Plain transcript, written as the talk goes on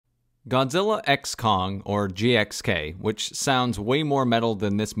Godzilla X Kong, or GXK, which sounds way more metal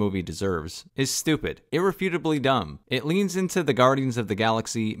than this movie deserves, is stupid, irrefutably dumb. It leans into the Guardians of the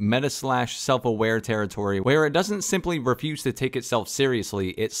Galaxy meta/self-aware territory where it doesn't simply refuse to take itself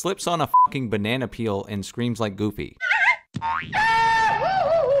seriously, it slips on a fucking banana peel and screams like Goofy.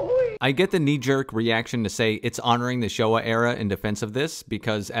 I get the knee-jerk reaction to say it's honoring the Showa era in defense of this,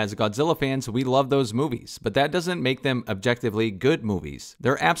 because as Godzilla fans, we love those movies, but that doesn't make them objectively good movies.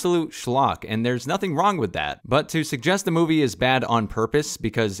 They're absolute schlock, and there's nothing wrong with that. But to suggest the movie is bad on purpose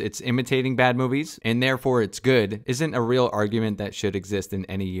because it's imitating bad movies, and therefore it's good, isn't a real argument that should exist in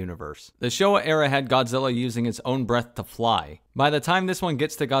any universe. The Showa era had Godzilla using its own breath to fly. By the time this one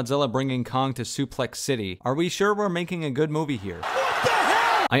gets to Godzilla bringing Kong to Suplex City, are we sure we're making a good movie here?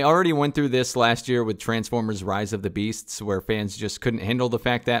 I already went through this last year with Transformers Rise of the Beasts, where fans just couldn't handle the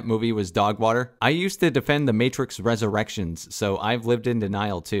fact that movie was dog water. I used to defend The Matrix Resurrections, so I've lived in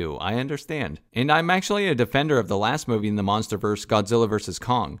denial too, I understand. And I'm actually a defender of the last movie in the MonsterVerse, Godzilla vs.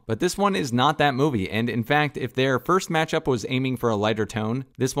 Kong, but this one is not that movie, and in fact, if their first matchup was aiming for a lighter tone,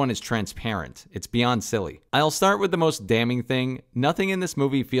 this one is transparent. It's beyond silly. I'll start with the most damning thing. Nothing in this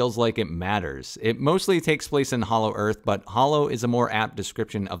movie feels like it matters. It mostly takes place in Hollow Earth, but Hollow is a more apt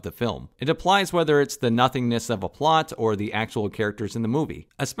description of the film. It applies whether it's the nothingness of a plot or the actual characters in the movie,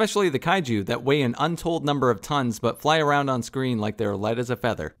 especially the kaiju that weigh an untold number of tons but fly around on screen like they're light as a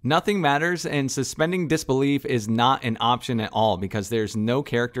feather. Nothing matters, and suspending disbelief is not an option at all because there's no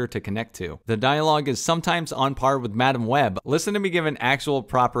character to connect to. The dialogue is sometimes on par with Madam Web. Listen to me give an actual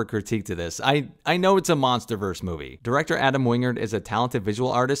proper critique to this. I know it's a MonsterVerse movie. Director Adam Wingard is a talented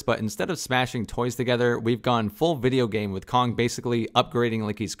visual artist, but instead of smashing toys together, we've gone full video game with Kong basically upgrading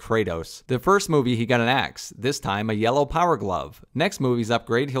like he's Kratos. The first movie he got an axe, this time a yellow power glove. Next movie's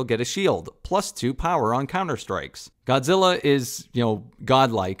upgrade he'll get a shield, +2 power on counter strikes. Godzilla is,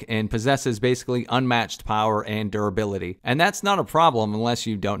 godlike and possesses basically unmatched power and durability. And that's not a problem unless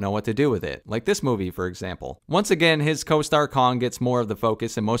you don't know what to do with it, like this movie for example. Once again, his co-star Kong gets more of the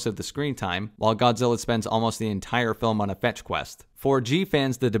focus and most of the screen time, while Godzilla spends almost the entire film on a fetch quest. For G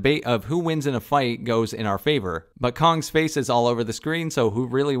fans, the debate of who wins in a fight goes in our favor, but Kong's face is all over the screen, so who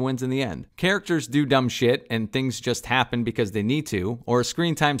really wins in the end? Characters do dumb shit, and things just happen because they need to, or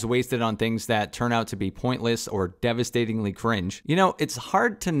screen time's wasted on things that turn out to be pointless or devastatingly cringe. It's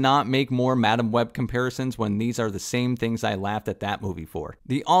hard to not make more Madam Web comparisons when these are the same things I laughed at that movie for.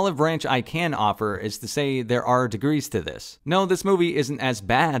 The olive branch I can offer is to say there are degrees to this. No, this movie isn't as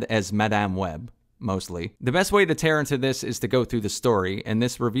bad as Madame Web. Mostly. The best way to tear into this is to go through the story, and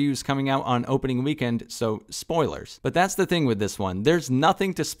this review's coming out on opening weekend, so spoilers. But that's the thing with this one, there's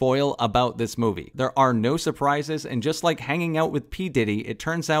nothing to spoil about this movie. There are no surprises, and just like hanging out with P. Diddy, it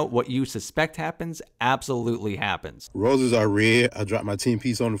turns out what you suspect happens absolutely happens. Roses are red, I dropped my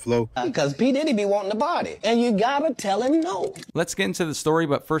 10-piece on the floor. Because P. Diddy be wanting the body, and you gotta tell him no. Let's get into the story,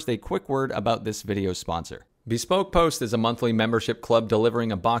 but first a quick word about this video's sponsor. Bespoke Post is a monthly membership club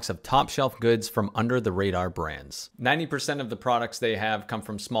delivering a box of top-shelf goods from under-the-radar brands. 90% of the products they have come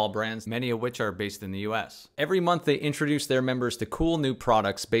from small brands, many of which are based in the US. Every month they introduce their members to cool new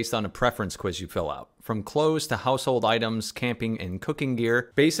products based on a preference quiz you fill out. From clothes to household items, camping and cooking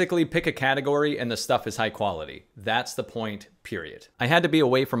gear. Basically pick a category and the stuff is high quality. That's the point, period. I had to be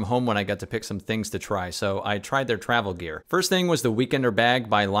away from home when I got to pick some things to try, so I tried their travel gear. First thing was the Weekender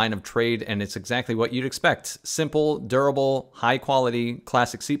bag by Line of Trade, and it's exactly what you'd expect. Simple, durable, high quality,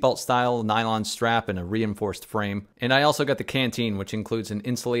 classic seatbelt style, nylon strap, and a reinforced frame. And I also got the Canteen, which includes an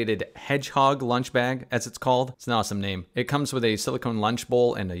insulated hedgehog lunch bag, as it's called. It's an awesome name. It comes with a silicone lunch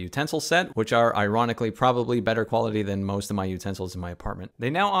bowl and a utensil set, which are ironically probably better quality than most of my utensils in my apartment. They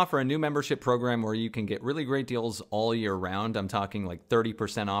now offer a new membership program where you can get really great deals all year round. I'm talking like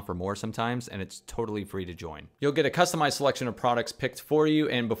 30% off or more sometimes, and it's totally free to join. You'll get a customized selection of products picked for you,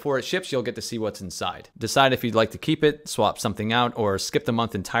 and before it ships, you'll get to see what's inside. Decide if you'd like to keep it, swap something out, or skip the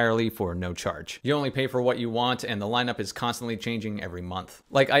month entirely for no charge. You only pay for what you want, and the lineup is constantly changing every month.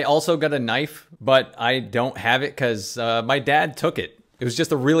 Like, I also got a knife, but I don't have it because my dad took it. It was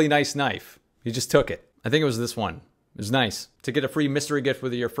just a really nice knife. He just took it. I think it was this one. It was nice. To get a free mystery gift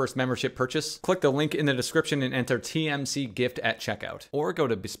with your first membership purchase, click the link in the description and enter TMC Gift at checkout. Or go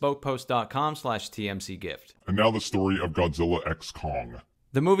to bespokepost.com/TMC Gift. And now the story of Godzilla X Kong.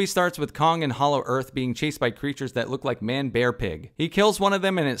 The movie starts with Kong in Hollow Earth being chased by creatures that look like Man Bear Pig. He kills one of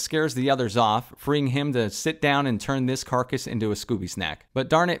them and it scares the others off, freeing him to sit down and turn this carcass into a Scooby snack. But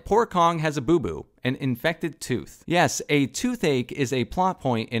darn it, poor Kong has a boo-boo. an infected tooth. Yes, a toothache is a plot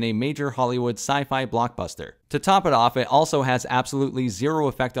point in a major Hollywood sci-fi blockbuster. To top it off, it also has absolutely zero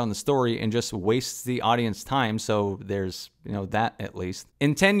effect on the story and just wastes the audience time, so there's, that at least.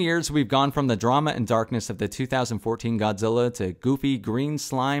 In 10 years, we've gone from the drama and darkness of the 2014 Godzilla to goofy green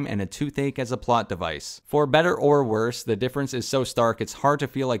slime and a toothache as a plot device. For better or worse, the difference is so stark it's hard to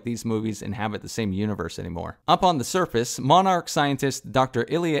feel like these movies inhabit the same universe anymore. Up on the surface, Monarch scientist Dr.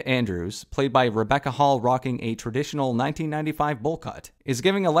 Ilya Andrews, played by Rebecca Hall rocking a traditional 1995 bowl cut, is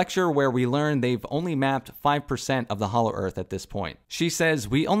giving a lecture where we learn they've only mapped 5% of the Hollow Earth at this point. She says,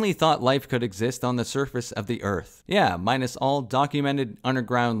 "We only thought life could exist on the surface of the Earth." Yeah, minus all documented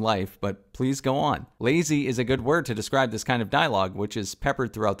underground life, but please go on. Lazy is a good word to describe this kind of dialogue, which is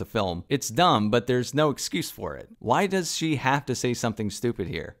peppered throughout the film. It's dumb, but there's no excuse for it. Why does she have to say something stupid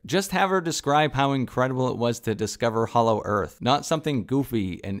here? Just have her describe how incredible it was to discover Hollow Earth, not something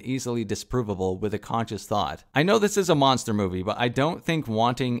goofy and easily disprovable with a conscious thought. I know this is a monster movie, but I don't think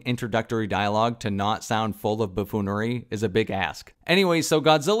wanting introductory dialogue to not sound full of buffoonery is a big ask. Anyway, so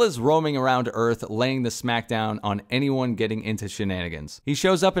Godzilla's roaming around Earth, laying the smackdown on anyone getting into shenanigans. He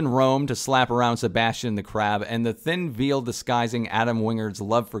shows up in Rome to slap around Sebastian the Crab, and the thin veil disguising Adam Wingard's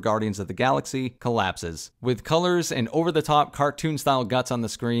love for Guardians of the Galaxy collapses, with colors and over-the-top cartoon-style guts on the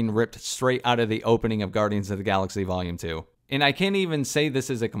screen ripped straight out of the opening of Guardians of the Galaxy Volume 2. And I can't even say this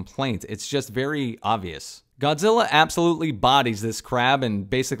is a complaint, it's just very obvious. Godzilla absolutely bodies this crab and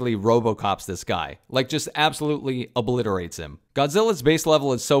basically Robocops this guy. Like, just absolutely obliterates him. Godzilla's base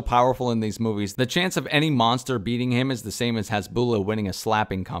level is so powerful in these movies, the chance of any monster beating him is the same as Hasbulla winning a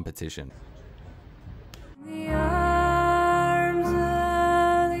slapping competition.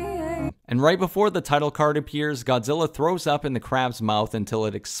 And right before the title card appears, Godzilla throws up in the crab's mouth until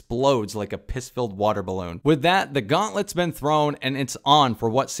it explodes like a piss-filled water balloon. With that, the gauntlet's been thrown and it's on for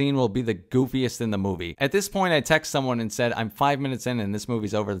what scene will be the goofiest in the movie. At this point, I text someone and said, I'm 5 minutes in and this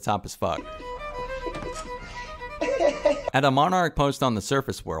movie's over the top as fuck. At a Monarch post on the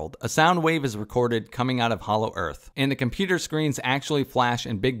surface world, a sound wave is recorded coming out of Hollow Earth, and the computer screens actually flash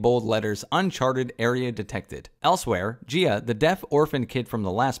in big bold letters, "Uncharted Area Detected." Elsewhere, Gia, the deaf orphan kid from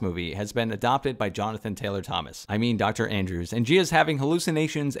the last movie, has been adopted by Jonathan Taylor Thomas. I mean Dr. Andrews, and Gia's having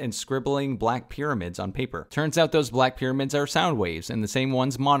hallucinations and scribbling black pyramids on paper. Turns out those black pyramids are sound waves, and the same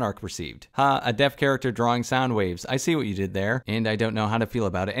ones Monarch received. Ha, a deaf character drawing sound waves. I see what you did there, and I don't know how to feel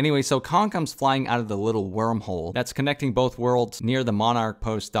about it. Anyway, so Kong comes flying out of the little wormhole that's connecting both worlds near the Monarch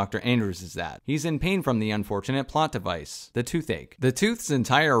post Dr. Andrews is at. He's in pain from the unfortunate plot device, the toothache. The tooth's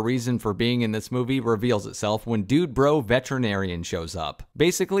entire reason for being in this movie reveals itself when Dude Bro Veterinarian shows up.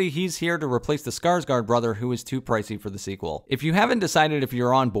 Basically, he's here to replace the Skarsgård brother who is too pricey for the sequel. If you haven't decided if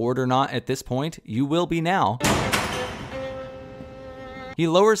you're on board or not at this point, you will be now. He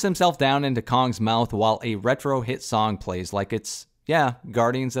lowers himself down into Kong's mouth while a retro hit song plays like it's, yeah,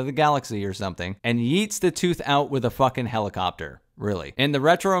 Guardians of the Galaxy or something, and yeets the tooth out with a fucking helicopter. Really. And the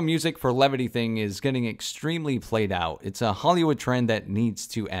retro music for levity thing is getting extremely played out. It's a Hollywood trend that needs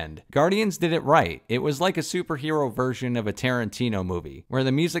to end. Guardians did it right. It was like a superhero version of a Tarantino movie, where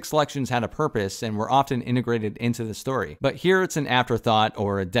the music selections had a purpose and were often integrated into the story. But here it's an afterthought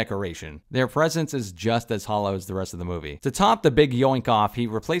or a decoration. Their presence is just as hollow as the rest of the movie. To top the big yoink off, he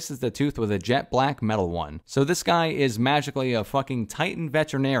replaces the tooth with a jet black metal one. So this guy is magically a fucking Titan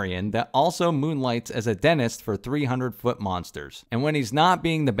veterinarian that also moonlights as a dentist for 300-foot monsters. And when he's not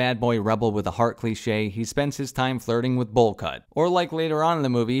being the bad boy rebel with a heart cliche, he spends his time flirting with bowl cut. Or like later on in the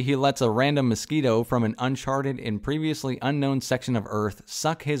movie, he lets a random mosquito from an uncharted and previously unknown section of Earth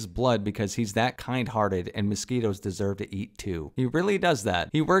suck his blood because he's that kind-hearted and mosquitoes deserve to eat too. He really does that.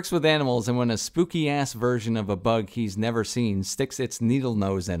 He works with animals, and when a spooky-ass version of a bug he's never seen sticks its needle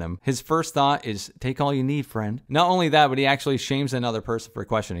nose in him, his first thought is, take all you need, friend. Not only that, but he actually shames another person for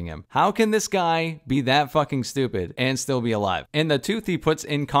questioning him. How can this guy be that fucking stupid and still be alive? And the tooth he puts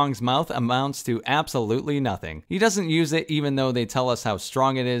in Kong's mouth amounts to absolutely nothing. He doesn't use it even though they tell us how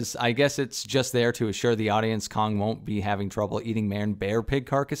strong it is. I guess it's just there to assure the audience Kong won't be having trouble eating man bear pig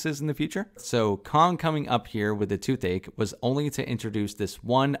carcasses in the future. So Kong coming up here with the toothache was only to introduce this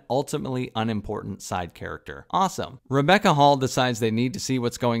one ultimately unimportant side character. Awesome. Rebecca Hall decides they need to see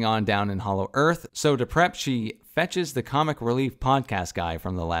what's going on down in Hollow Earth, so to prep she Fetch is the comic relief podcast guy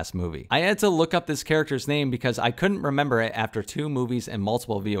from the last movie. I had to look up this character's name because I couldn't remember it after 2 movies and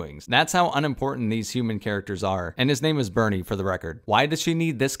multiple viewings. That's how unimportant these human characters are. And his name is Bernie, for the record. Why does she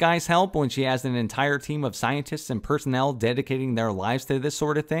need this guy's help when she has an entire team of scientists and personnel dedicating their lives to this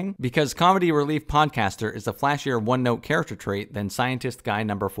sort of thing? Because comedy relief podcaster is a flashier one-note character trait than scientist guy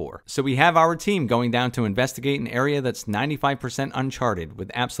number 4. So we have our team going down to investigate an area that's 95% uncharted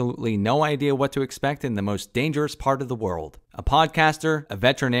with absolutely no idea what to expect in the most dangerous part of the world. A podcaster, a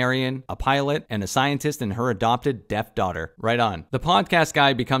veterinarian, a pilot, and a scientist and her adopted deaf daughter. Right on. The podcast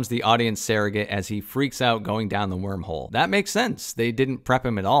guy becomes the audience surrogate as he freaks out going down the wormhole. That makes sense. They didn't prep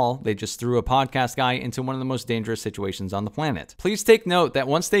him at all. They just threw a podcast guy into one of the most dangerous situations on the planet. Please take note that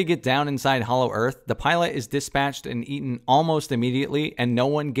once they get down inside Hollow Earth, the pilot is dispatched and eaten almost immediately, and no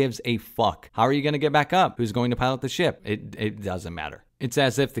one gives a fuck. How are you going to get back up? Who's going to pilot the ship? It doesn't matter. It's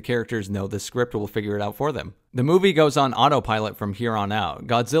as if the characters know the script will figure it out for them. The movie goes on autopilot from here on out.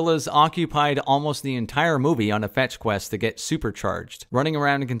 Godzilla's occupied almost the entire movie on a fetch quest to get supercharged, running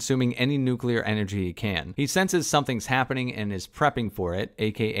around and consuming any nuclear energy he can. He senses something's happening and is prepping for it,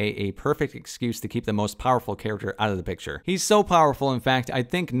 aka a perfect excuse to keep the most powerful character out of the picture. He's so powerful, in fact, I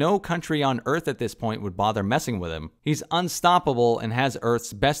think no country on Earth at this point would bother messing with him. He's unstoppable and has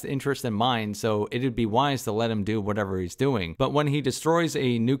Earth's best interest in mind, so it'd be wise to let him do whatever he's doing. But when he destroys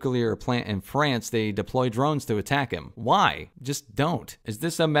a nuclear plant in France, they deploy drones to attack him. Why? Just don't. Is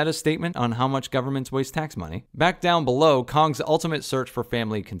this a meta statement on how much governments waste tax money? Back down below, Kong's ultimate search for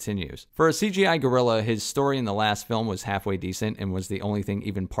family continues. For a CGI gorilla, his story in the last film was halfway decent and was the only thing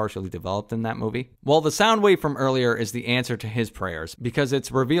even partially developed in that movie. Well, the sound wave from earlier is the answer to his prayers because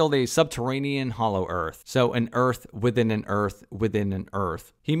it's revealed a subterranean hollow Earth. So an Earth within an Earth within an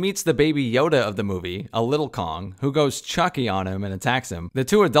Earth. He meets the baby Yoda of the movie, a little Kong, who goes Chucky on him and attacks him. The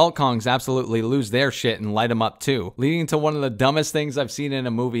 2 adult Kongs absolutely lose their shit and light him up too, leading to one of the dumbest things I've seen in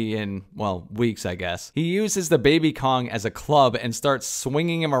a movie in, well, weeks, I guess. He uses the baby Kong as a club and starts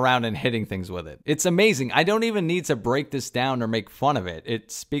swinging him around and hitting things with it. It's amazing. I don't even need to break this down or make fun of it.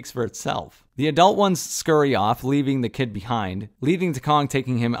 It speaks for itself. The adult ones scurry off, leaving the kid behind, leading to Kong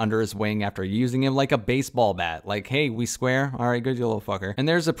taking him under his wing after using him like a baseball bat. Like, hey, we square? Alright, good, you little fucker. And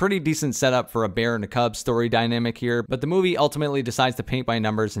there's a pretty decent setup for a bear and a cub story dynamic here, but the movie ultimately decides to paint by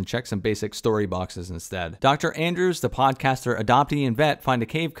numbers and check some basic story boxes instead. Dr. Andrews, the podcaster, adoptee, and vet find a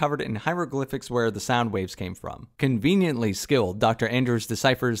cave covered in hieroglyphics where the sound waves came from. Conveniently skilled, Dr. Andrews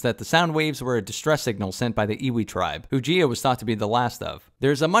deciphers that the sound waves were a distress signal sent by the Iwi tribe, who Gia was thought to be the last of.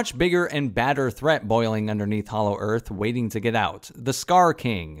 There's a much bigger and badder threat boiling underneath Hollow Earth, waiting to get out. The Scar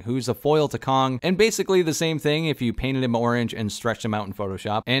King, who's a foil to Kong, and basically the same thing if you painted him orange and stretched him out in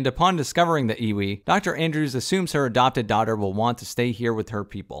Photoshop. And upon discovering the Iwi, Dr. Andrews assumes her adopted daughter will want to stay here with her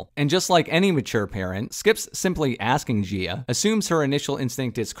people. And just like any mature parent, skips simply asking Gia, assumes her initial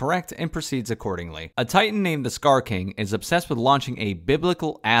instinct is correct, and proceeds accordingly. A titan named the Scar King is obsessed with launching a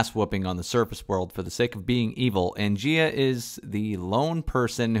biblical ass-whooping on the surface world for the sake of being evil, and Gia is the lone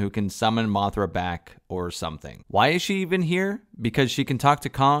person who can summon Mothra back or something. Why is she even here? Because she can talk to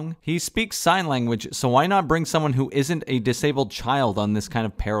Kong? He speaks sign language, so why not bring someone who isn't a disabled child on this kind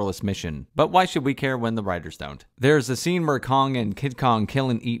of perilous mission? But why should we care when the writers don't? There's a scene where Kong and Kid Kong kill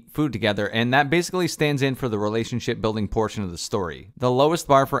and eat food together, and that basically stands in for the relationship building portion of the story. The lowest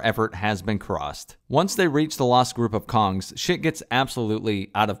bar for effort has been crossed. Once they reach the lost group of Kongs, shit gets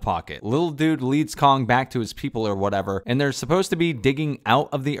absolutely out of pocket. Little dude leads Kong back to his people or whatever, and they're supposed to be digging out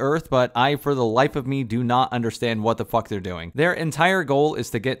of the earth, but I, for the life of me, do not understand what the fuck they're doing. Their entire goal is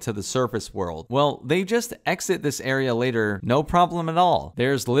to get to the surface world. Well, they just exit this area later, no problem at all.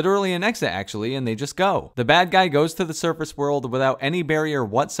 There's literally an exit actually, and they just go. The bad guy goes to the surface world without any barrier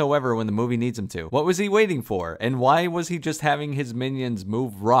whatsoever when the movie needs him to. What was he waiting for? And why was he just having his minions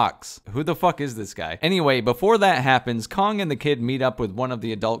move rocks? Who the fuck is this guy? Anyway, before that happens, Kong and the kid meet up with one of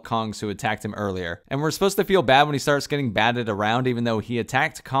the adult Kongs who attacked him earlier. And we're supposed to feel bad when he starts getting batted around, even though he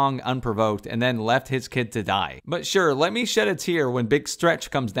attacked Kong unprovoked and then left his kid to die. But sure, let me shed a tear when Big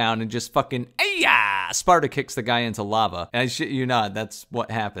Stretch comes down and just fucking Sparta kicks the guy into lava. I shit you not, that's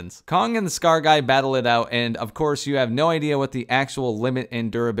what happens. Kong and the Scar guy battle it out, and of course you have no idea what the actual limit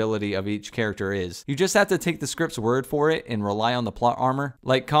and durability of each character is. You just have to take the script's word for it and rely on the plot armor.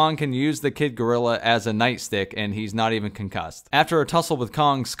 Like Kong can use the kid gorilla as a nightstick and he's not even concussed. After a tussle with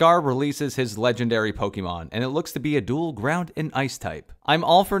Kong, Scar releases his legendary Pokemon, and it looks to be a dual ground and ice type. I'm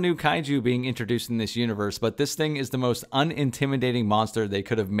all for new kaiju being introduced in this universe, but this thing is the most unintimidating monster they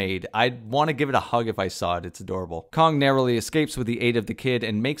could have made. I'd want to give it a hug if I saw it. It's adorable. Kong narrowly escapes with the aid of the kid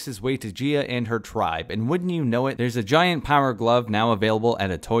and makes his way to Gia and her tribe. And wouldn't you know it, there's a giant power glove now available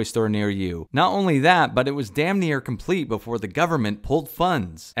at a toy store near you. Not only that, but it was damn near complete before the government pulled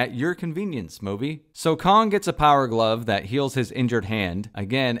funds. At your convenience, movie. So Kong gets a power glove that heals his injured hand,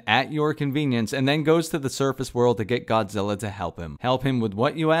 again, at your convenience, and then goes to the surface world to get Godzilla to help him. Help him with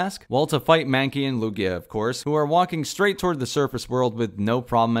what, you ask? Well, to fight Mankey and Lugia, of course, who are walking straight toward the surface world with no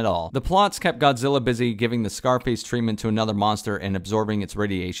problem at all. The plots kept Godzilla busy giving the Scarface treatment to another monster and absorbing its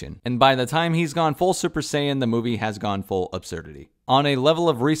radiation. And by the time he's gone full Super Saiyan, the movie has gone full absurdity. On a level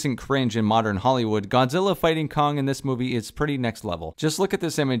of recent cringe in modern Hollywood, Godzilla fighting Kong in this movie is pretty next level. Just look at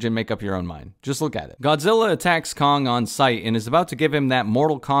this image and make up your own mind. Just look at it. Godzilla attacks Kong on sight and is about to give him that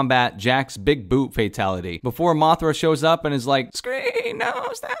Mortal Kombat Jack's big boot fatality before Mothra shows up and is like, "Scream, no,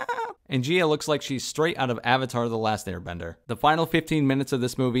 stop!" And Gia looks like she's straight out of Avatar: The Last Airbender. The final 15 minutes of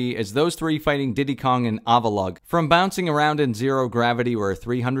this movie is those three fighting Diddy Kong and Avalugg, from bouncing around in zero gravity where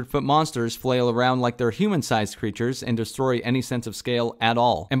 300-foot monsters flail around like they're human-sized creatures and destroy any sense of scale at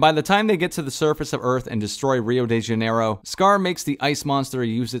all. And by the time they get to the surface of Earth and destroy Rio de Janeiro, Scar makes the ice monster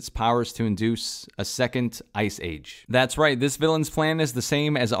use its powers to induce a second ice age. That's right, this villain's plan is the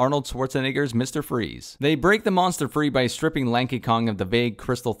same as Arnold Schwarzenegger's Mr. Freeze. They break the monster free by stripping Lanky Kong of the vague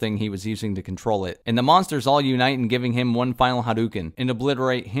crystal thing he was using to control it, and the monsters all unite in giving him one final Hadouken and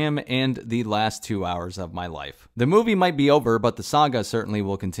obliterate him and the last 2 hours of my life. The movie might be over, but the saga certainly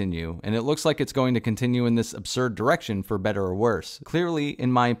will continue, and it looks like it's going to continue in this absurd direction for better or worse. Clearly,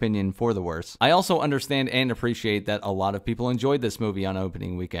 in my opinion, for the worse. I also understand and appreciate that a lot of people enjoyed this movie on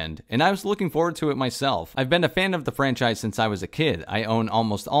opening weekend, and I was looking forward to it myself. I've been a fan of the franchise since I was a kid. I own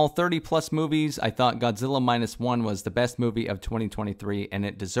almost all 30+ movies. I thought Godzilla Minus One was the best movie of 2023, and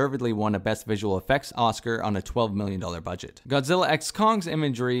it deservedly won a Best Visual Effects Oscar on a $12 million budget. Godzilla x Kong's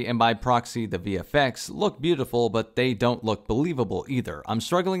imagery, and by proxy the VFX, look beautiful, but they don't look believable either. I'm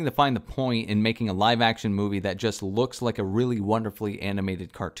struggling to find the point in making a live-action movie that just looks like a really wonderfully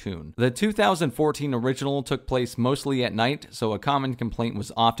animated cartoon. The 2014 original took place mostly at night, so a common complaint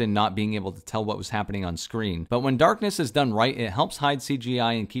was often not being able to tell what was happening on screen. But when darkness is done right, it helps hide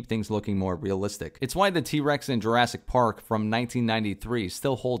CGI and keep things looking more realistic. It's why the T-Rex in Jurassic Park from 1993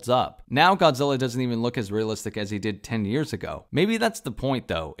 still holds up. Now Godzilla doesn't even look as realistic as he did 10 years ago. Maybe that's the point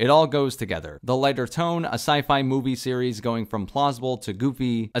though. It all goes together. The lighter tone, a sci-fi movie series going from plausible to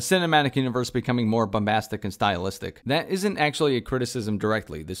goofy, a cinematic universe becoming more bombastic and stylistic. That isn't actually a criticism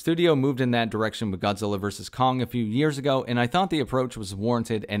directly. The studio moved in that direction with Godzilla vs. Kong a few years ago, and I thought the approach was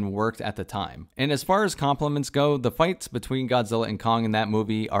warranted and worked at the time. And as far as compliments go, the fights between Godzilla and Kong in that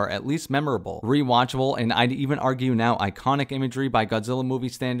movie are at least memorable, rewatchable, and I'd even argue now iconic imagery by Godzilla movie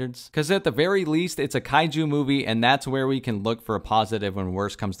standards. Cause at the very least, it's a kaiju movie, and that's where we can look for a positive when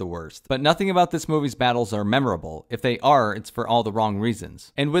worst comes to worst. But nothing about this movie's battles are memorable. If they are, it's for all the wrong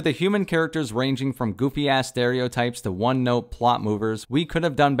reasons. And with the human characters ranging from goofy-ass stereotypes to one-note plot movers, we could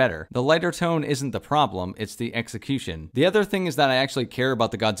have done better. The lighter tone isn't the problem, it's the execution. The other thing is that I actually care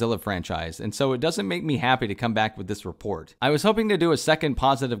about the Godzilla franchise, and so it doesn't make me happy to come back with this report. I was hoping to do a second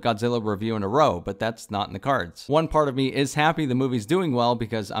positive Godzilla review in a row, but that's not in the cards. One part of me is happy the movie's doing well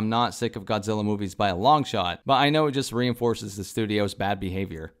because I'm not sick of Godzilla movies by a long shot, but I know it just reinforces the studio's bad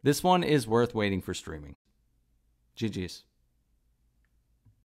behavior. This one is worth waiting for streaming. GG's.